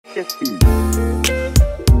this.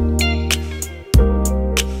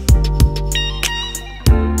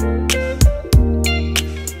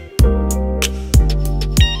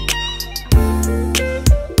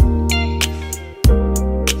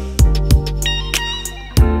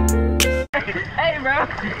 Hey, bro.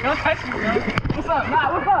 Don't touch me, bro. What's up?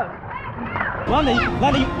 Nah, what's up? London,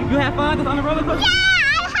 you have fun just on the roller coaster? Yeah,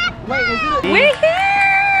 I have fun. Wait, is it? We're here.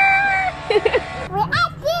 We're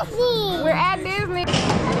at Disney. We're at Disney.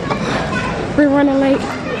 We're running late.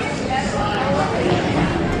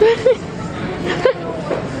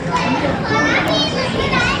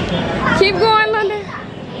 Keep going, London.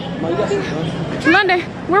 London,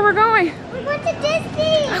 where we're going? We're going to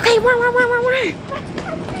Disney. Okay, run.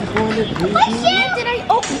 What shit did I?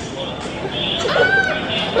 Oh.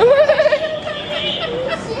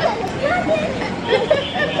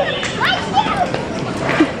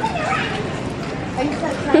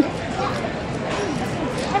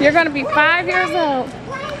 You're gonna be 5 years old.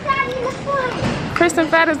 Kristen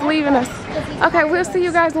Fett is leaving us. Okay, we'll see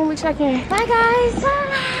you guys when we check in. Bye, guys.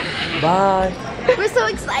 Bye. We're so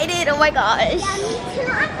excited. Oh my gosh. Yeah, me too.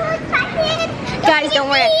 I'm so excited. Guys, don't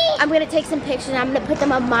worry. I'm gonna take some pictures and I'm gonna put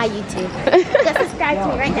them on my YouTube. Just subscribe to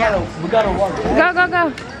me right now. We gotta walk.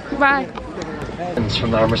 Go. Bye. And from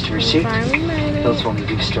the armors to receipt. Finally made it Those will need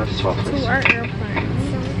to be stored as well, to please. our airplane.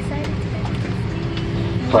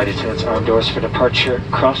 Flight attendants, arm doors for departure.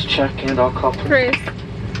 Cross check and I'll call please. Chris.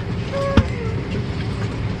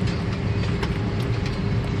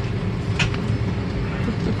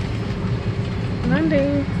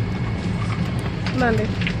 Monday.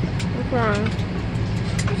 What's wrong?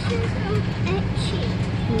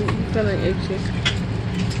 You feeling itchy?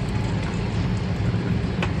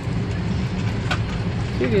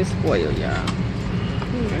 You get spoiled, y'all.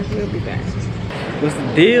 We'll be back. What's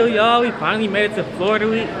the deal, y'all? We finally made it to Florida.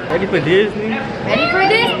 We ready for Disney? Ready for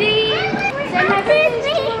Disney?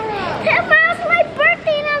 Disney! It's my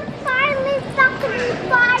birthday and I'm finally stuck to be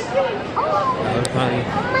 5 years old. Oh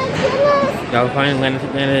my goodness. Y'all finally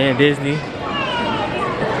landed in Disney.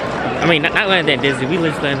 I mean, not landed in Disney. We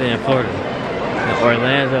just landed in Florida. In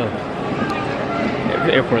Orlando.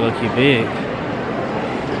 The airport look big.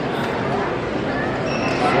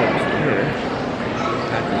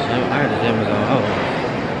 I heard the gym was on. Oh,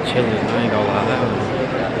 chilling. I ain't gonna lie.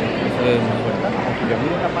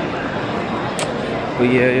 But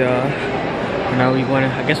yeah, y'all. Now we wanna.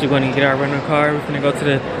 I guess we're gonna get our rental car. We're gonna go to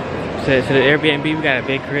the Airbnb. We got a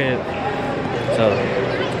big crib. So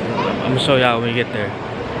I'm gonna show y'all when we get there.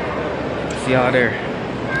 See y'all there.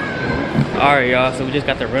 Alright, y'all. So we just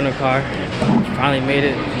got the rental car. Finally made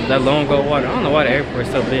it. That long go water. I don't know why the airport's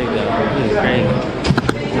so big though. This is crazy.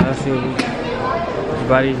 Y'all see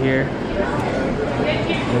everybody here.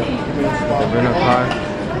 The rental car.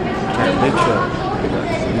 Got a big truck.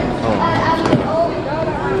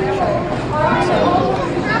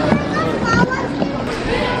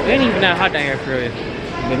 It ain't even that hot down here for real.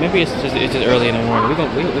 But maybe it's just early in the morning. We're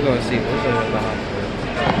gonna see.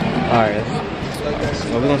 Alright.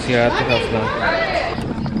 Well, we're gonna see how the house now.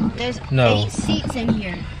 There's No. 8 seats in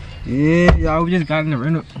here. Yeah, y'all, we just got in the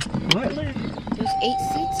rental. What? There's 8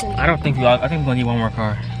 seats in here. I don't think I think we're gonna need one more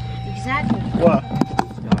car. Exactly. What?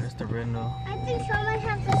 Y'all, it's the rental. I think someone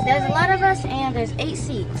has to. There's a lot of us and there's 8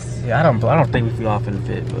 seats. Yeah, I don't think we feel off in the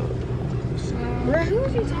fit, but Who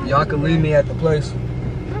was you talking Y'all can leave me at the place.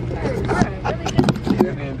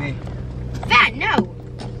 Airbnb. Fat, no.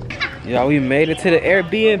 y'all, we made it to the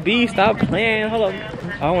Airbnb. Stop playing. Hold on.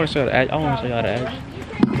 I want to show the edge. I want to show y'all the edge.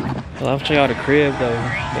 I'll show y'all the crib though.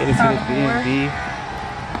 Made it to the B&B.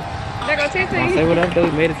 There go TT. Say what up though.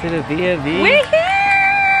 We made it to the B&B. We here!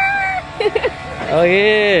 Oh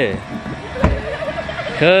yeah.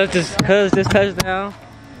 Cuz just touchdown.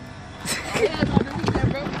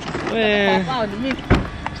 Man.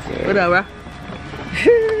 What up, bro?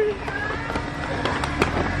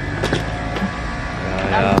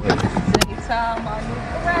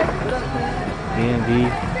 B&B.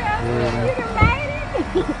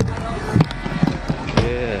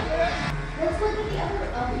 Yeah.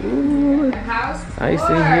 Ooh, nice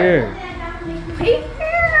in here.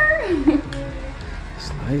 It's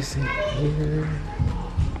nice in here.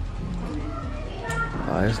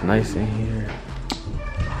 Oh, it's nice in here.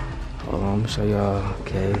 Hold on, I'm gonna show y'all.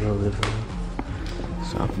 Okay, go live.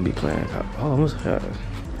 So I'm gonna be playing. Oh, I'm gonna show y'all.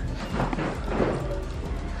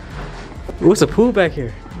 What's a pool back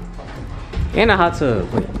here? And a hot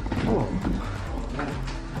tub. Wait. Oh.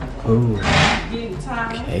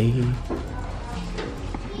 Okay.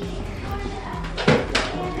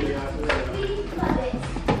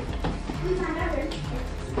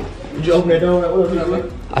 Did you open that door? What was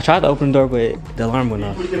it? I tried to open the door, but the alarm went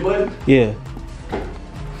off. Push the button? Yeah.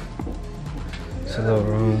 It's a little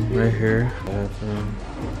room right here. Bathroom.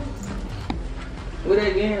 What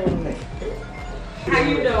that game? How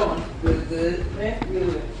you doing? Good. That's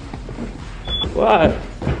good. What?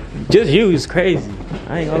 Just you is crazy.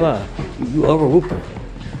 I ain't gonna lie. You over whooping.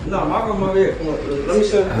 No, my room over here. Come on, let me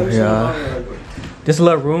show you. Yeah. This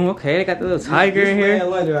little room, okay. They got the little tiger in here.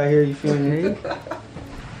 Lighter right here, you feel me? Okay.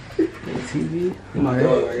 TV. My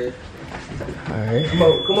dog right here. Alright.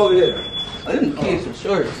 Come over here. I didn't kids some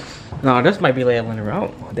shorts. No, this might be laying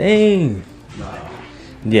around. Dang. Nah.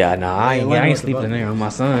 Yeah, nah, I ain't sleeping in there. My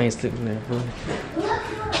son ain't sleeping there, bro.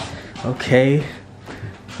 Okay.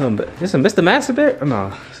 This a Mr. Master bed? Or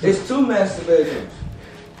no? It's 2 master bedrooms.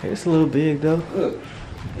 It's a little big though. Look.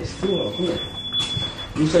 It's 2 of them.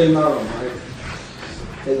 You say my room, right?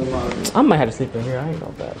 Take them out. I might have to sleep in here. I ain't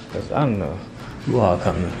gonna bad. Cause I don't know. You all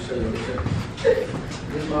coming. This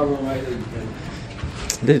is my room right here.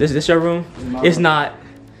 This your room? It's not.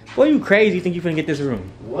 Boy, you crazy? You think you finna get this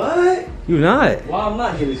room? What? You not. Why I'm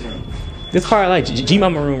not getting this room? This car like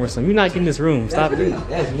G-Mama room or something. You not getting this room. Stop That's it. me.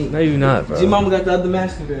 That's me. No, you not, bro. G-Mama got the other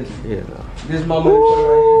master bedroom. Yeah, no. This mama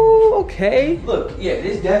Ooh, okay. right here. Look, yeah,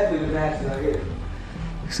 this definitely the master right here.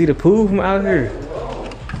 See the pool from out here.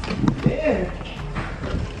 Yeah.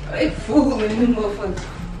 They fooling them motherfuckers.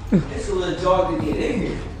 It's a little jog to get in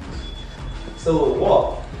here. It's a little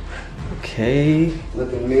walk. Okay.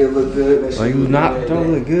 Look at me, look good. Make sure Oh, you not?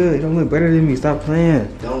 Don't look good. You don't look better than me. Stop playing.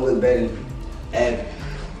 Don't look better than me.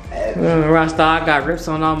 Rasta, I got rips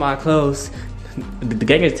on all my clothes. The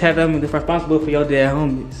gang is telling me they're responsible for your dead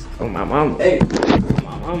homies. Oh, my mama. Hey.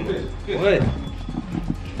 My mama. What?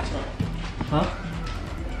 Huh?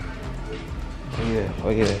 Oh, yeah. Oh,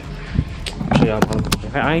 yeah. I'll show y'all.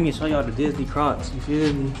 I ain't even show y'all the Disney Crocs. You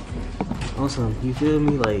feel me? Awesome. You feel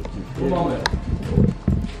me? Like, you feel me?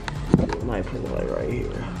 I might put it like right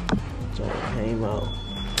here. So it came out.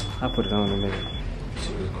 I'll put it on in a minute.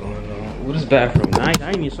 See what's going on. What is bathroom? I ain't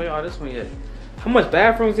even show y'all this one yet. How much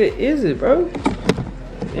bathrooms is it, bro?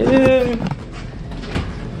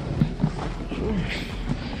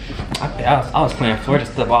 I was playing Florida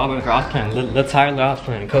stuff all the way. I was playing Lil Tyler. I was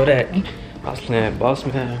playing Kodak. I was playing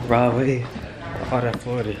Bossman, Broadway, all that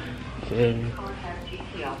Florida. You feel me?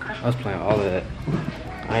 I was playing all of that.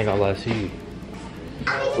 I ain't gonna lie to you.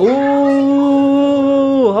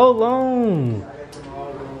 Ooh, hold on.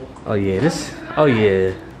 Oh yeah, this. Oh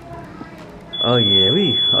yeah. Oh yeah,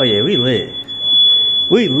 we lit.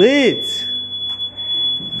 We lit.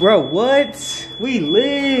 Bro, what? We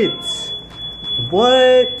lit.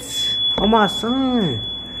 What? Oh my son.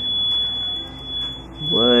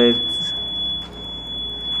 What?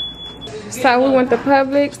 So we went to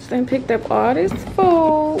Publix and picked up all this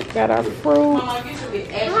food. Got our fruit.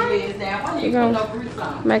 We're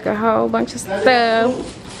gonna make a whole bunch of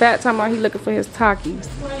stuff. That time he looking for his Takis.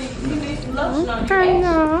 Okay,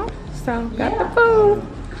 y'all. So got the food.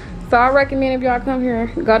 So I recommend if y'all come here,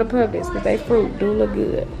 go to Publix because they fruit do look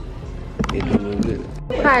good. It do look good.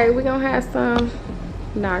 Okay, we're gonna have some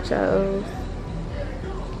nachos.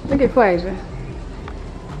 Look at Quasia.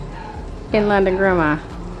 In London Grandma.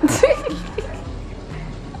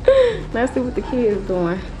 Let's see what the kids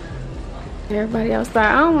doing. Everybody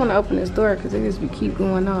outside. I don't want to open this door because it just be keep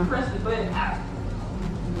going on. Press the button.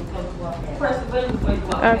 Press the button before you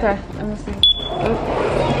walk. Okay, let me see.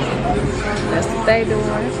 That's what they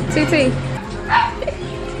doing. TT.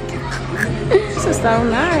 This is so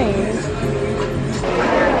nice.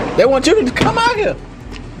 They want you to come out here.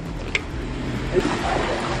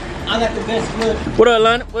 I got the best flip. What up,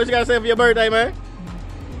 London? What you gotta say for your birthday, man?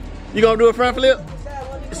 You gonna do a front flip?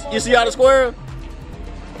 You see all the squirrels?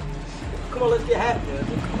 Come on, let's get happy.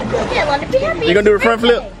 Yeah, let it be happy. You gonna do a front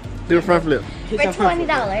flip? Do a front flip. For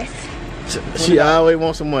 $20. She always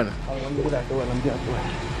wants some money.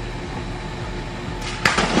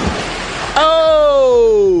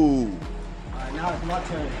 Oh! Alright, now it's my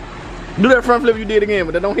turn. Do that front flip you did again,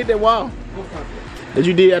 but don't hit that wall. What front flip? That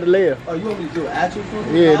you did at the left. Oh, you want me to do an actual front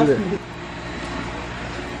flip? Yeah, do that.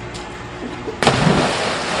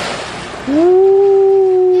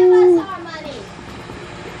 Woo! Give us our money.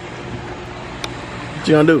 What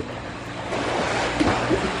you gonna do?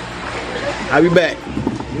 I'll be back.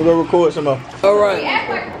 We're gonna record some more. All right.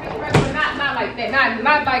 Not like that.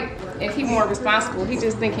 Not like if he more responsible. He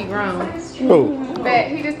just think he grown. Who? But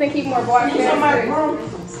he just think he more boy. Somebody grown.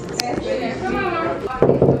 Come on.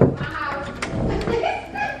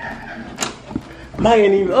 Maya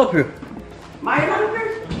ain't even up here. Maya up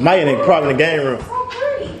here? Maya ain't probably in the game room. So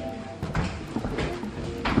pretty.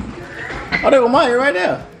 Oh, there go Maya right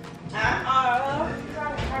there.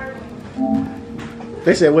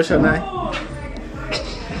 They said, what's your name?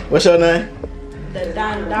 What's your name? The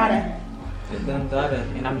Don Dada. The Don Dada,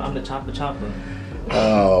 and I'm the Chopper Chopper.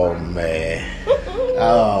 Oh man.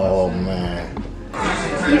 Oh man.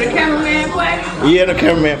 You the cameraman play? Yeah, the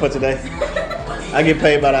cameraman for today. I get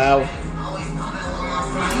paid by the hour.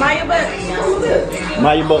 M.I.A Bucks.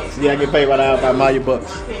 M.I.A Bucks. Yeah, I get paid by the hour by M.I.A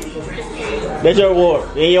Bucks. That's your water.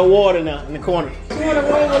 In your water now, in the corner. You want a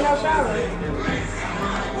room with no shower?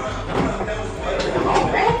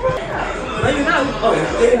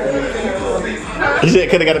 He said,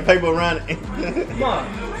 could have got a paper around it.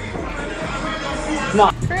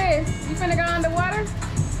 Chris, you finna go underwater?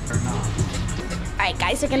 Alright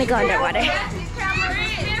guys, we're gonna go underwater.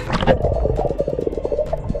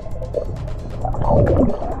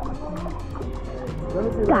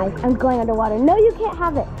 Guys, I'm going underwater. No, you can't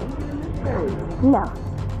have it. No.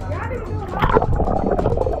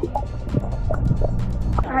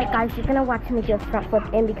 Alright guys, you're gonna watch me do a front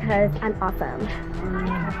flip in because I'm awesome.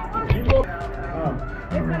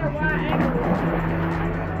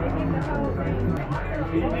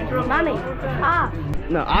 Mommy, ah.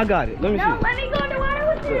 No, I got it. Let me see. No, let me go underwater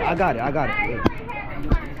with you. I got it. I got it.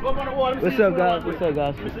 What's up, guys? What's up,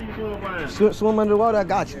 guys? Swim underwater. I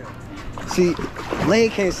got you. See, Lane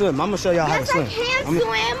can't swim. I'm gonna show y'all how to swim. I'm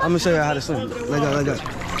gonna show y'all how to swim. Let go. Let go.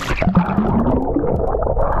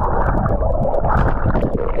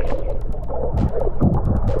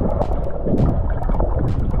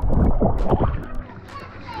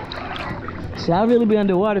 See, I really be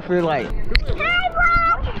underwater for like. Hi,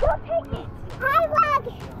 Vlog! Go take it! Hi, Vlog!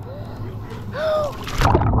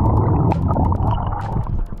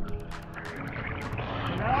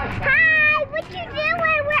 Hi! What you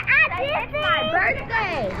doing? We're at Disney! It's my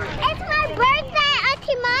birthday! It's my birthday!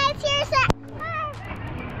 Auntie Maya's here, so... Hi.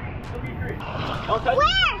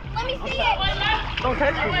 Where? Let me see it! Don't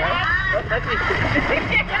touch me, bro. Don't touch me.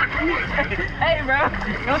 Hey, bro.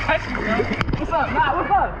 Don't touch me, bro. What's up? Nah,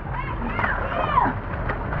 what's up?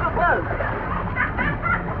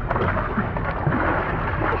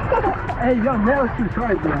 Hey, your nails too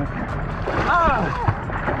short, bro.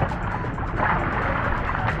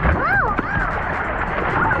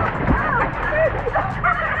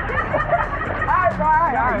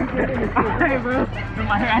 Hey, bro.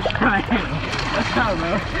 My hair is coming. Let's go,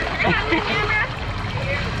 bro.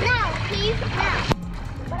 No, please, no.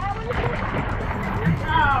 But I want to see.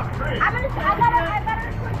 I gotta.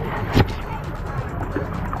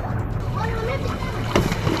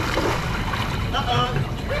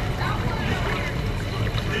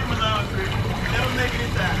 Never make it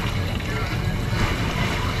inside.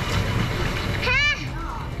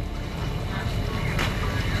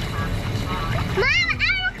 Mom, I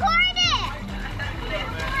recorded!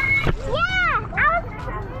 Yeah,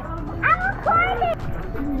 I recorded!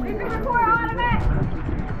 We can record all of it!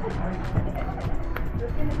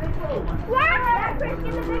 Yeah, Chris,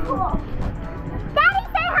 get the big pool. Daddy,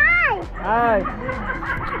 say hi! Hi.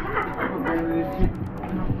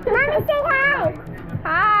 Mommy, say hi!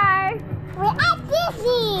 Hi. We're at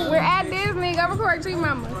Disney! We're at Disney. Go record two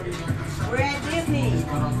mamas. We're at Disney.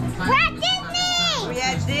 We're at Disney! We're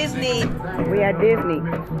at Disney. We at Disney.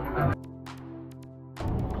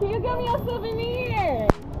 Can you give me a souvenir?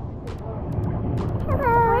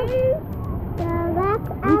 Hello. So that's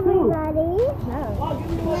everybody.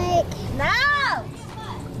 Like, No!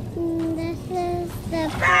 This is the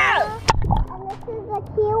pool, and this is the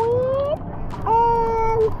kiwi,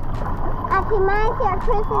 and Auntie Maya's here,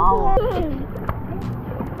 Chris is here.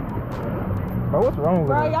 Bro, what's wrong with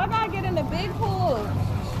Bro, her? y'all gotta get in the big pool.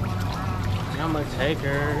 I'm gonna take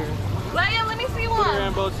her. Leia, let me see one.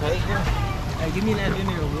 Rainbow take her. Hey, give me that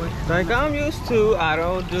dinner, boy. Like I'm used to, I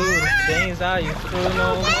don't do the things I used to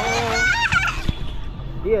no more.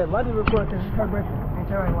 Yeah, Lottie recording her birthday. Ain't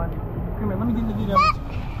that right, Lottie? Come here, let me get in the video.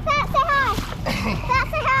 Fat, say hi. Fat,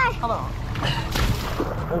 say hi. Hold on.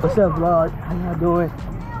 What's up, vlog? How y'all doing?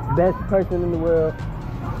 Best person in the world.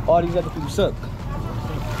 All these other people suck.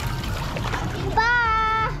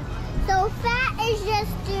 Bye. So Fat is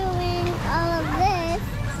just doing all of this.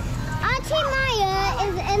 Auntie Maya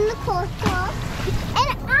is in the coastal, and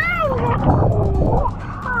I'm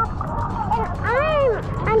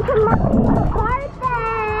Auntie Maya's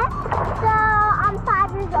birthday. So I'm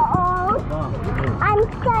 5 years old. I'm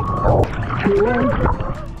 6.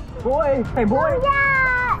 Boy, hey boy.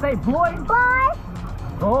 Yeah. Say boy. Boy.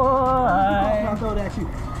 Boy. I'll throw that shit.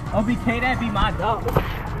 OBK, that be my dog.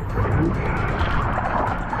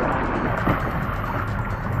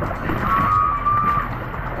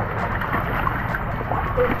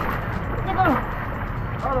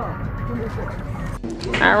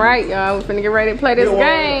 All right, y'all. We're finna get ready to play this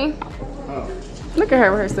game. Look at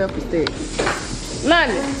her with her selfie stick.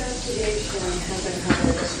 London.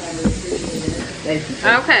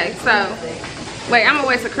 Okay, so wait, I'm gonna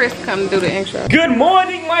wait for Chris to come and do the intro. Good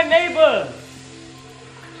morning, my neighbor.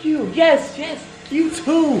 You, yes, you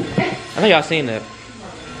too. I know y'all seen that.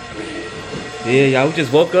 Yeah, y'all, we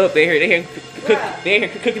just woke up. They here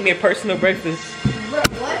cooking me a personal breakfast.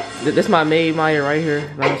 What? This my maid Maya right here. You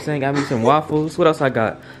know what I'm saying? Got me some waffles. What else I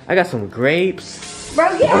got? I got some grapes.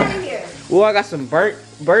 Bro, get out of here. Well, I got some burnt.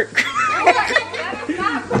 Be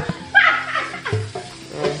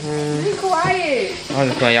quiet. I'm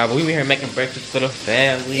just playing, y'all, but we be here making breakfast for the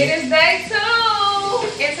family. It is day 2,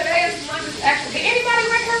 and today is London's actually. Did anybody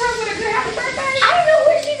wake her up with a good happy birthday? I don't know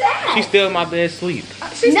where she's at. She's still in my bed asleep.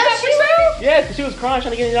 She's No, still she won't. Yeah, 'cause she was crying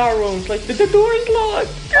trying to get in our room. She's like, the door is locked.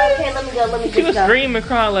 Okay, let me go. She was screaming,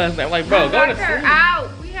 crying last night. I'm like, bro, go to her sleep. out.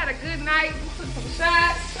 We had a good night. We took some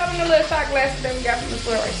shots. Show them the little shot glasses that we got from the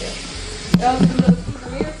store right there. Those are the little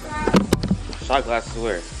souvenir shots. Shot glasses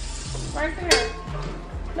where? Right there.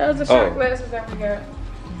 Those are shot glasses that we got.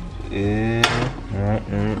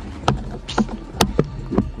 Yeah.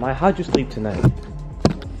 Maya, how'd you sleep tonight?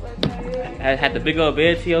 Had the big old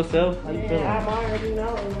bed to yourself? How you feeling? I'm already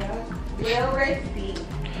knowing, bro. Well rested.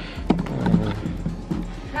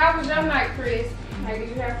 How was your night, Chris? Like, did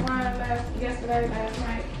you have fun yesterday, last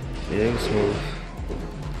night? Yeah, it was smooth.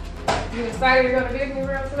 You excited to go to Disney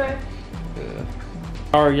World today?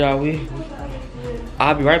 Yeah. Alright, y'all,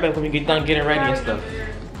 I'll be right back when we get done getting ready and stuff.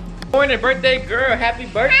 Morning, birthday girl, happy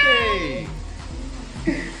birthday!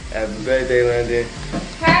 Happy birthday, London.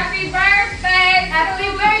 Happy birthday! Happy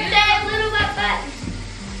birthday, little Papa.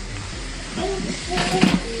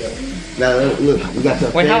 Now look, we got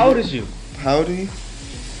your Wait, how old is you? How old are you?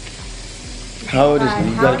 How old is you?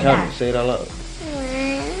 You gotta count it. Say it out loud.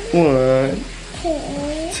 1,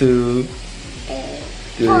 2,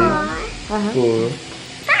 3, 4,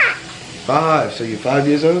 5. So you're 5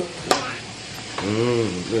 years old?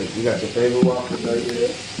 Good. You got your favorite waffles right here.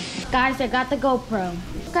 Guys, I got the GoPro.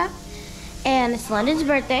 Okay. And it's London's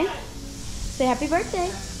birthday. Say happy birthday.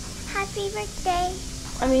 Happy birthday.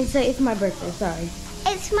 I mean, say it's my birthday, sorry.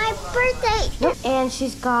 It's my birthday. Yep. And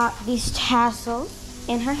she's got these tassels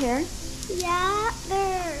in her hair. Yeah,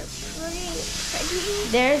 they're pretty.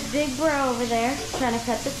 There's Big Bro over there trying to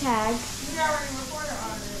cut the tag. We already recorded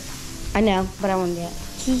all this. I know, but I want to get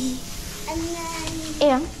it.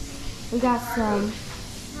 And we got some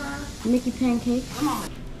Mickey pancakes. Come on.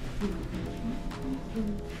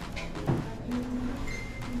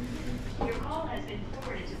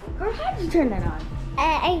 Girl, how did you turn that on?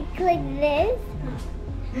 I click this.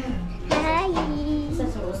 Hi.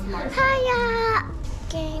 Hiya.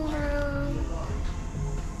 Getting home.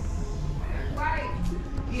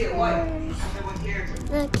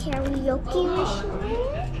 The karaoke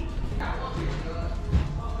machine.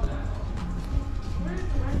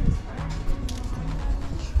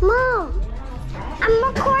 Mom, I'm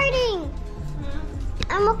recording.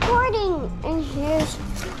 I'm recording. And here's.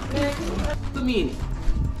 Put me in it.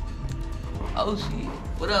 Oh shit.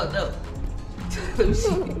 What up, though? Let me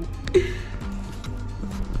see.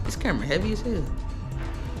 This camera heavy as hell.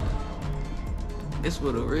 This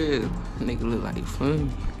what a real nigga look like funny.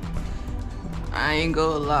 I ain't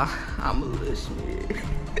gonna lie, I'm a little scared.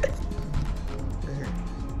 I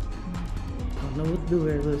don't know what to do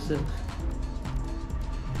with her little self.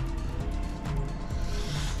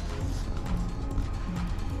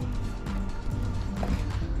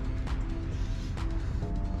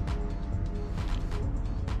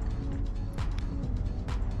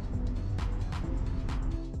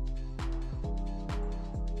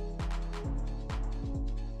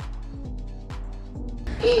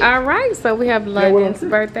 All right, so we have London's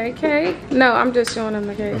birthday cake. No, I'm just showing him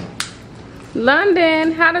the cake.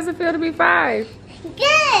 London, how does it feel to be 5?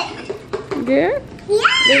 Good. Good? Yeah.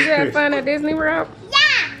 Did you have fun at Disney World?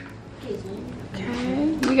 Yeah.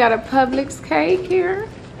 Okay, we got a Publix cake here.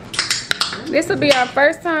 This will be our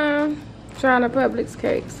first time trying a Publix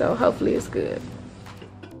cake, so hopefully it's good.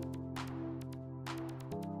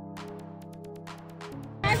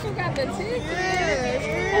 I got the tickets.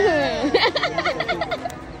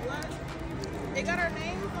 They got our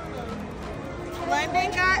names on them.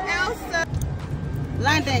 London got Elsa.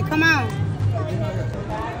 London, come on.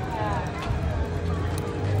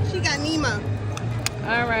 She got Nemo.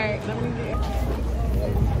 All right, let me get.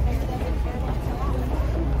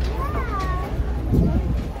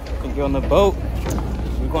 Gonna get on the boat.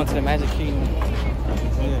 We're going to the Magic Kingdom.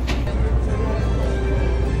 Yeah.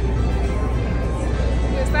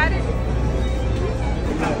 You excited?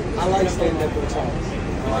 I like standing up with Charles.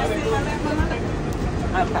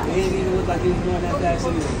 He didn't even look like he was doing that fast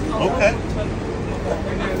anyway. Okay.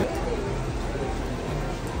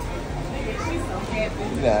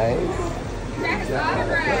 Nice.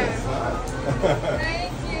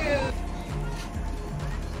 Thank you.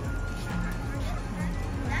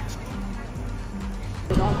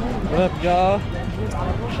 What up, y'all?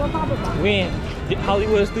 We in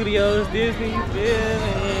Hollywood Studios, Disney, you feel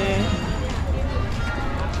me?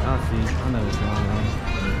 I'll see. I know what's going on.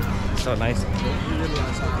 It's so nice.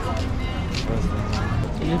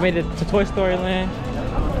 We just made it to Toy Story Land,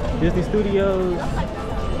 Disney Studios.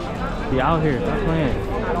 Be out here, stop playing.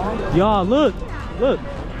 Y'all, look, look.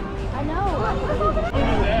 I know.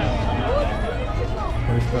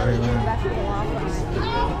 Toy Story Land.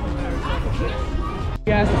 You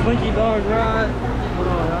guys, the Slinky Dog ride. Hold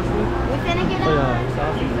on, y'all see? We finna get Oh, on.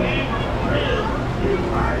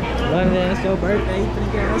 yeah, London, it's your birthday. You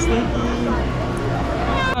finna get on Slinky.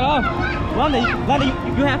 Oh, London,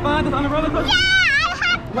 you have fun on the roller coaster?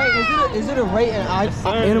 Yeah, Wait, is it a rate in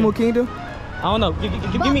Animal Kingdom? I don't know. Give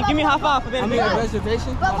me a high five for that. I made a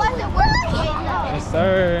reservation. but was it working? Yes,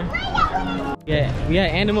 sir. Yeah, we got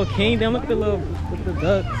Animal Kingdom. Look at the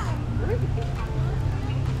ducks.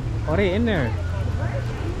 Oh, they in there.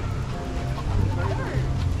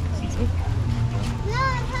 No,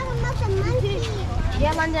 I'm talking about the monkey.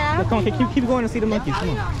 Yeah, London. Look, come on, keep going and see the monkeys. Come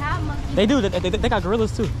on. They do. They got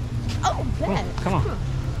gorillas too. Oh, bad. Come on.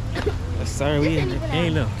 Yes, sir. We in the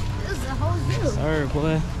kingdom. This is a whole zoo. Yes, sir,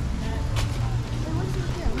 boy.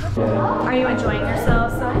 Are you enjoying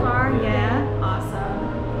yourself so far? Yeah,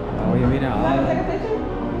 awesome. Oh, yeah, we now. Go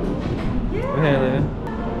ahead, Leah.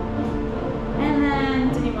 And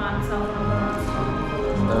then, did you want some?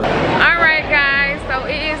 Alright guys, so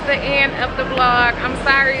it is the end of the vlog. I'm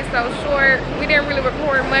sorry it's so short. We didn't really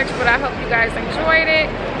record much, but I hope you guys enjoyed it.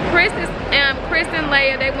 Chris and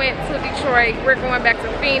Leia, they went to Detroit. We're going back to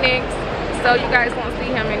Phoenix, so you guys won't see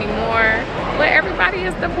him anymore. But everybody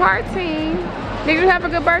is departing. Did you have a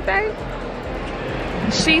good birthday?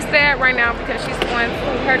 She's sad right now because she's going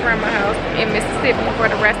to her grandma's house in Mississippi for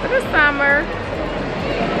the rest of the summer.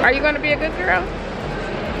 Are you going to be a good girl?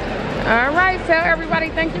 All right, tell everybody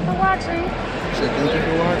thank you for watching. Thank you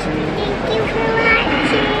for watching.